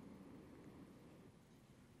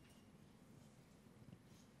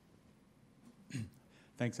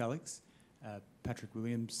 Thanks, Alex. Patrick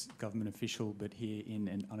Williams, government official, but here in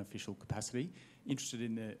an unofficial capacity. Interested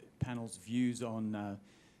in the panel's views on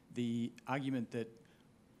the argument that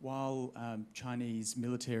while Chinese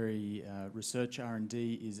military research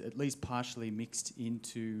R&D is at least partially mixed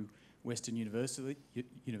into Western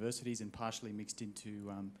universities and partially mixed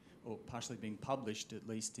into, or partially being published at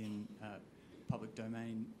least in public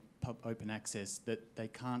domain, open access, that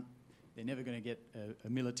they're never going to get a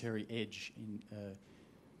military edge in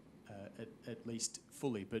at least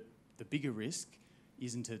fully. But the bigger risk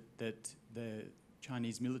isn't it that the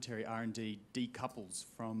Chinese military R&D decouples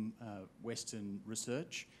from Western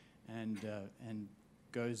research and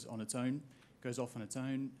goes off on its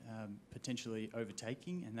own, potentially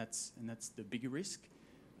overtaking, and that's the bigger risk,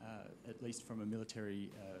 at least from a military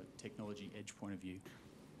technology edge point of view.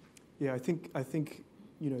 Yeah, I think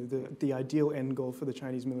the ideal end goal for the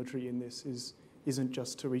Chinese military in this isn't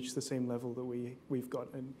just to reach the same level that we've got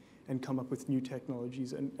and come up with new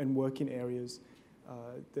technologies and work in areas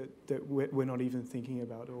that we're not even thinking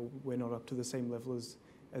about, or we're not up to the same level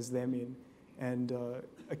as them in. And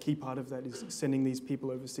a key part of that is sending these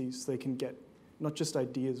people overseas so they can get not just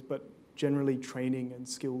ideas, but generally training and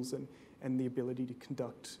skills and the ability to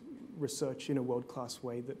conduct research in a world-class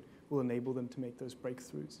way that will enable them to make those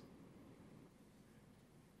breakthroughs.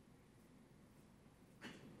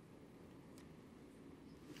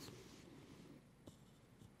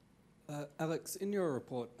 Alex, in your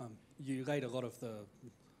report, you laid a lot of the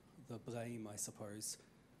blame, I suppose,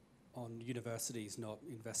 on universities not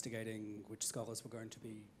investigating which scholars were going to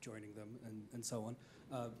be joining them and so on.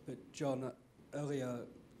 But John, earlier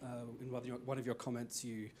in one of your comments,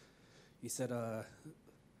 you said that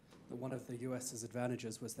one of the US's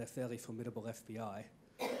advantages was their fairly formidable FBI.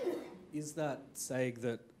 Is that saying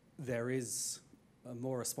that there is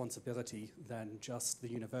more responsibility than just the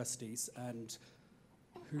universities? And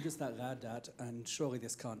who does that land at? And surely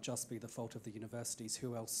this can't just be the fault of the universities.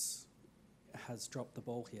 Who else has dropped the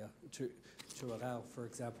ball here to allow, for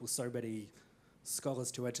example, so many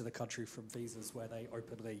scholars to enter the country from visas where they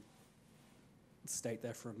openly state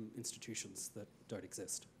they're from institutions that don't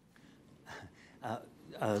exist?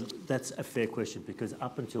 That's a fair question, because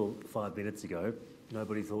up until 5 minutes ago,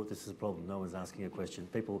 nobody thought this was a problem. No one's asking a question.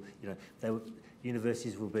 People,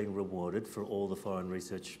 universities were being rewarded for all the foreign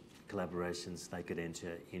research collaborations they could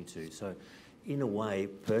enter into. So in a way,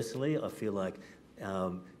 personally, I feel like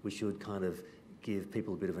we should kind of give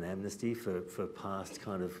people a bit of an amnesty for past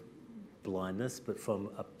kind of blindness, but from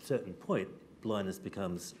a certain point, blindness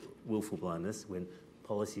becomes willful blindness when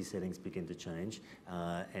policy settings begin to change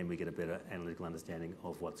and we get a better analytical understanding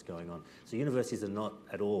of what's going on. So universities are not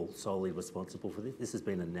at all solely responsible for this. This has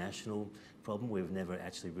been a national problem. We've never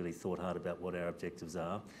actually really thought hard about what our objectives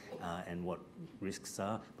are and what risks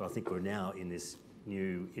are. But I think we're now in this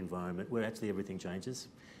new environment where actually everything changes.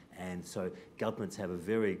 And so governments have a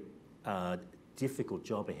very difficult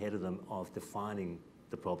job ahead of them of defining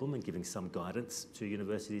the problem and giving some guidance to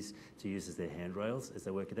universities to use as their handrails as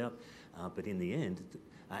they work it out. But in the end,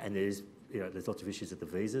 and there's lots of issues at the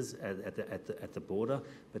visas, at the border,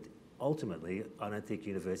 but ultimately, I don't think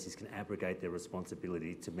universities can abrogate their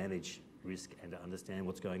responsibility to manage risk and to understand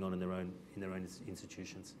what's going on in their own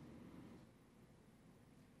institutions.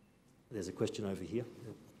 There's a question over here.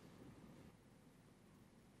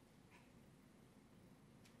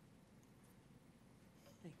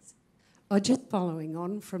 Just following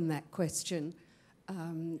on from that question,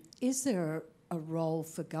 is there a role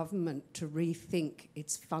for government to rethink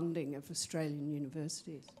its funding of Australian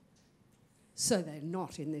universities so they're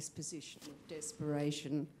not in this position of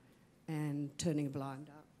desperation and turning a blind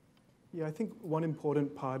eye? Yeah, I think one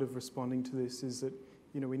important part of responding to this is that,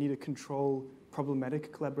 we need to control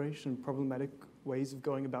problematic collaboration, problematic ways of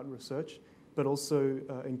going about research, but also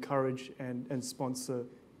encourage and sponsor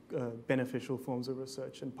beneficial forms of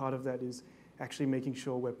research. And part of that is actually making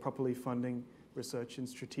sure we're properly funding research in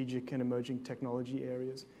strategic and emerging technology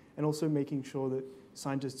areas, and also making sure that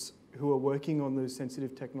scientists who are working on those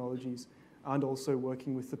sensitive technologies aren't also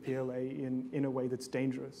working with the PLA in a way that's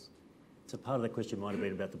dangerous. So part of the question might have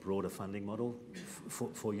been about the broader funding model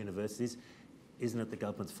for universities. Isn't it the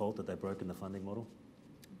government's fault that they've broken the funding model?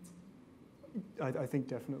 I think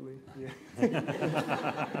definitely, yeah.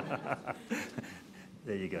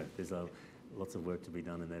 There you go. There's lots of work to be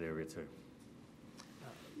done in that area too.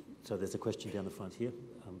 So there's a question down the front here.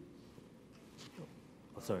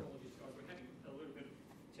 Sorry. We're having a little bit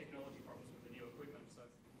of technology problems with the new equipment, so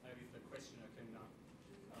maybe if the questioner can...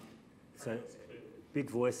 So, big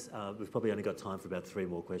voice. We've probably only got time for about 3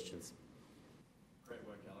 more questions. Great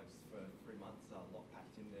work, Alex, for 3 months. A lot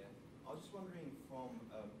packed in there. I was just wondering, from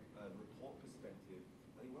a report perspective,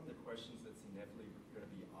 I think one of the questions that's inevitably going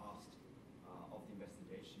to be asked of the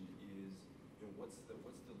investigation is, what's the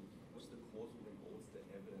causal link or what's the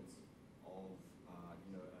evidence of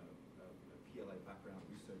a PLA background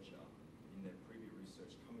researcher in their previous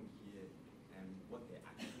research coming here and what they're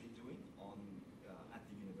actually doing on at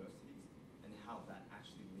the universities, and how that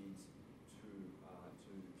actually leads to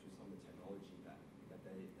some of the technology that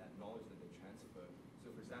knowledge that they transfer.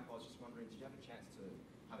 So, for example, I was just wondering, did you have a chance to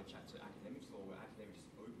have a chat to academics, or were academics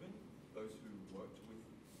open, those who worked with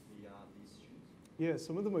these students? Yeah,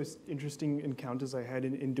 some of the most interesting encounters I had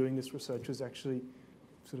in doing this research was actually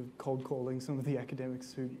sort of cold calling some of the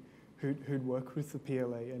academics who'd worked with the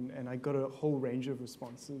PLA, and I got a whole range of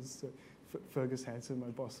responses. Fergus Hanson, my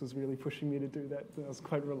boss, was really pushing me to do that, but I was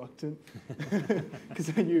quite reluctant because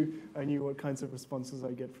I knew what kinds of responses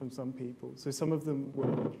I get from some people. So some of them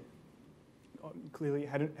were clearly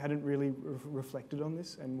hadn't really reflected on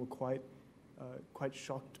this and were quite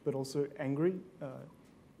shocked, but also angry,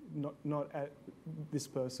 not at this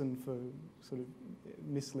person for sort of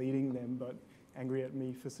misleading them, but angry at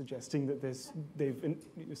me for suggesting that they've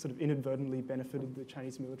sort of inadvertently benefited the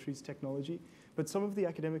Chinese military's technology. But some of the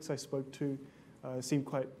academics I spoke to seemed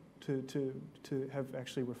quite to have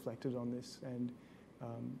actually reflected on this, and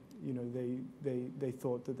they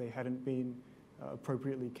thought that they hadn't been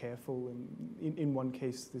appropriately careful. And in one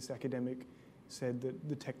case, this academic said that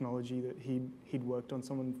the technology that he'd worked on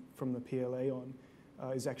someone from the PLA on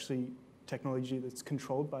is actually technology that's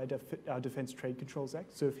controlled by our Defence Trade Controls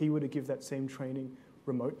Act. So if he were to give that same training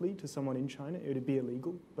remotely to someone in China, it would be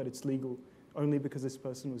illegal, but it's legal only because this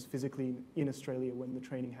person was physically in Australia when the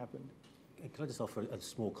training happened. Can I just offer a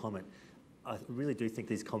small comment? I really do think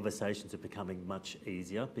these conversations are becoming much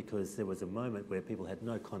easier, because there was a moment where people had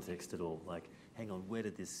no context at all. Like, hang on, where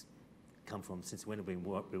did this come from? Since when have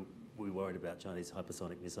we worried about Chinese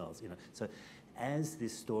hypersonic missiles? So as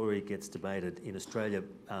this story gets debated in Australia,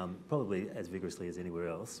 probably as vigorously as anywhere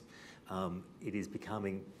else, it is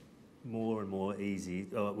becoming more and more easy.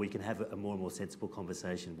 We can have a more and more sensible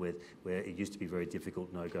conversation where it used to be very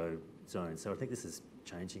difficult no-go zones. So I think this is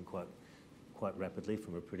changing quite rapidly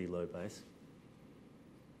from a pretty low base.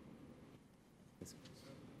 Yes.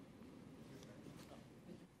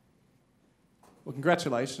 Well,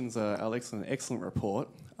 congratulations, Alex, on an excellent report.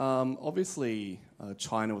 Obviously,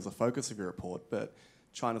 China was a focus of your report, but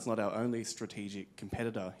China's not our only strategic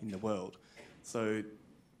competitor in the world. So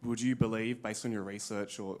would you believe, based on your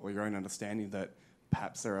research or your own understanding, that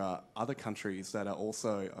perhaps there are other countries that are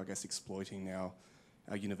also, I guess, exploiting our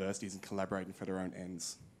universities and collaborating for their own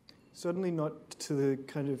ends? Certainly not to the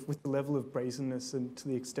with the level of brazenness and to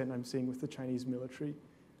the extent I'm seeing with the Chinese military.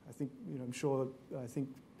 I think, I think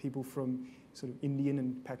people from sort of Indian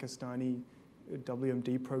and Pakistani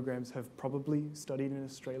WMD programs have probably studied in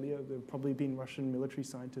Australia. There have probably been Russian military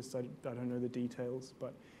scientists. I don't know the details,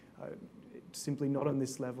 but simply not on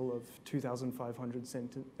this level of 2,500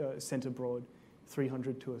 sent abroad,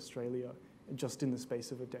 300 to Australia, just in the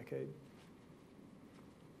space of a decade.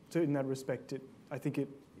 So in that respect, I think it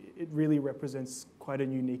really represents quite a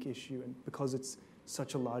unique issue, and because it's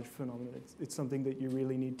such a large phenomenon, it's something that you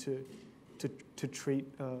really need to treat,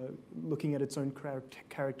 looking at its own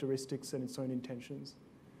characteristics and its own intentions.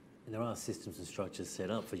 And there are systems and structures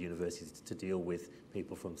set up for universities to deal with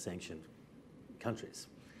people from sanctioned countries.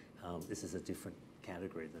 This is a different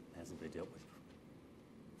category that hasn't been dealt with.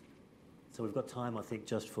 So we've got time, I think,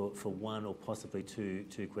 just for one or possibly two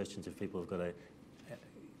questions if people have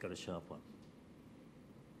got a sharp one.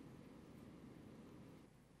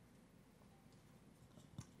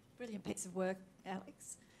 Brilliant piece of work,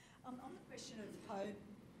 Alex. On the question of home,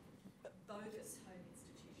 bogus home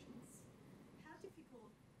institutions. How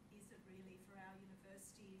difficult is it really for our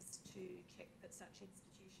universities to check that such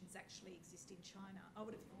institutions actually exist in China? I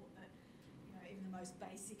would have thought that, you know, even the most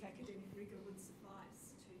basic academic rigour would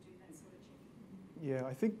suffice to do that sort of checking. Yeah,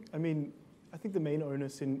 I think the main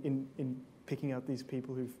onus in picking out these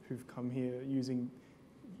people who've come here using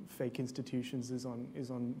fake institutions is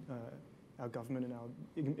on our government and our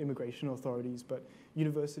immigration authorities, but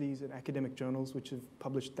universities and academic journals which have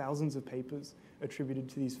published thousands of papers attributed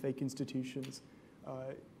to these fake institutions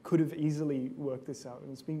could have easily worked this out.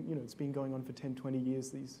 And it's been going on for 10, 20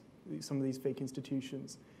 years, some of these fake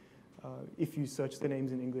institutions. If you search their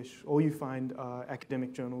names in English, all you find are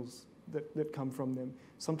academic journals that come from them.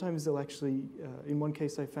 Sometimes they'll actually, in one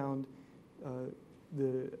case I found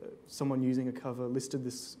someone using a cover listed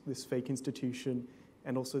this fake institution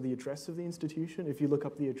and also the address of the institution. If you look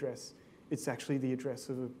up the address, it's actually the address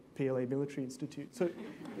of a PLA military institute. So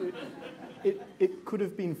it could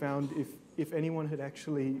have been found if anyone had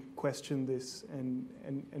actually questioned this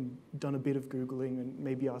and done a bit of Googling and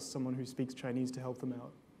maybe asked someone who speaks Chinese to help them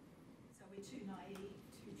out. So we're too naive,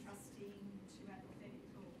 too trusting, too apathetic,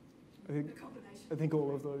 or a combination? I think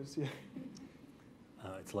all of those, yeah.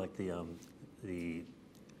 It's like the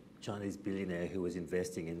Chinese billionaire who was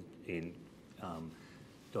investing in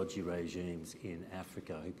dodgy regimes in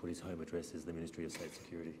Africa, who put his home address as the Ministry of State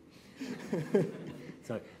Security.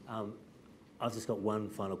 So I've just got one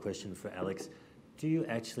final question for Alex. Do you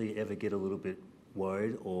actually ever get a little bit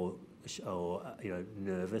worried or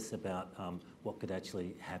nervous about what could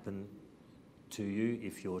actually happen to you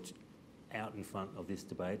if you're out in front of this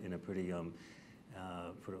debate in a pretty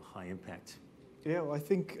high impact? Yeah, well, I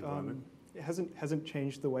think it hasn't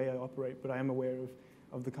changed the way I operate, but I am aware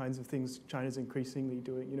of the kinds of things China's increasingly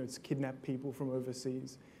doing. You know, it's kidnap people from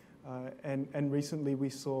overseas, and recently we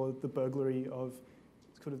saw the burglary of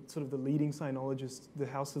sort of the leading sinologist, the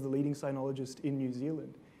house of the leading sinologist in New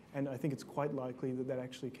Zealand, and I think it's quite likely that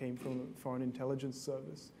actually came from a foreign intelligence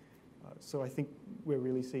service. So I think we're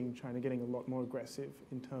really seeing China getting a lot more aggressive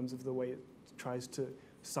in terms of the way it tries to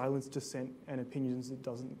silence dissent and opinions it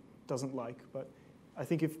doesn't like. But I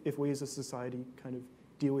think if we as a society kind of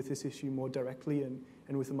deal with this issue more directly and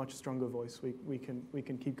with a much stronger voice, we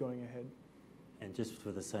can keep going ahead. And just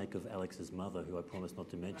for the sake of Alex's mother, who I promised not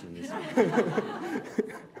to mention this,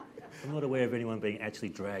 I'm not aware of anyone being actually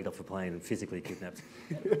dragged off a plane and physically kidnapped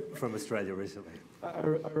from Australia recently. I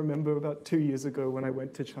remember about 2 years ago when I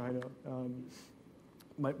went to China,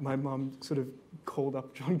 my mum sort of called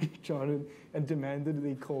up John and demanded that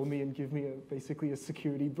he call me and give me basically a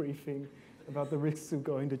security briefing about the risks of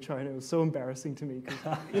going to China. It was so embarrassing to me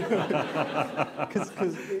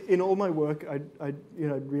because in all my work, I'd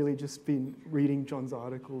really just been reading John's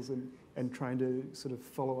articles and trying to sort of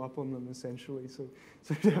follow up on them essentially. So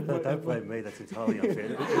don't blame me. That's entirely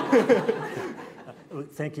unfair.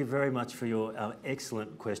 Thank you very much for your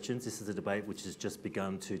excellent questions. This is a debate which has just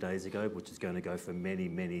begun 2 days ago, which is going to go for many,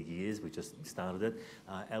 many years. We just started it.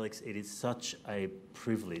 Alex, it is such a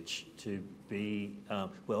privilege to be,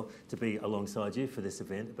 alongside you for this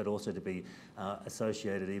event, but also to be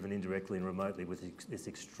associated even indirectly and remotely with this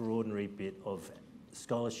extraordinary bit of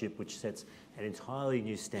scholarship which sets an entirely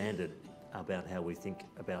new standard about how we think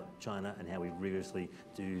about China and how we rigorously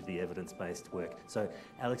do the evidence-based work. So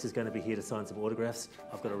Alex is going to be here to sign some autographs.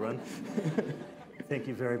 I've got to run. Thank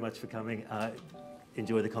you very much for coming.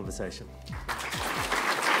 Enjoy the conversation.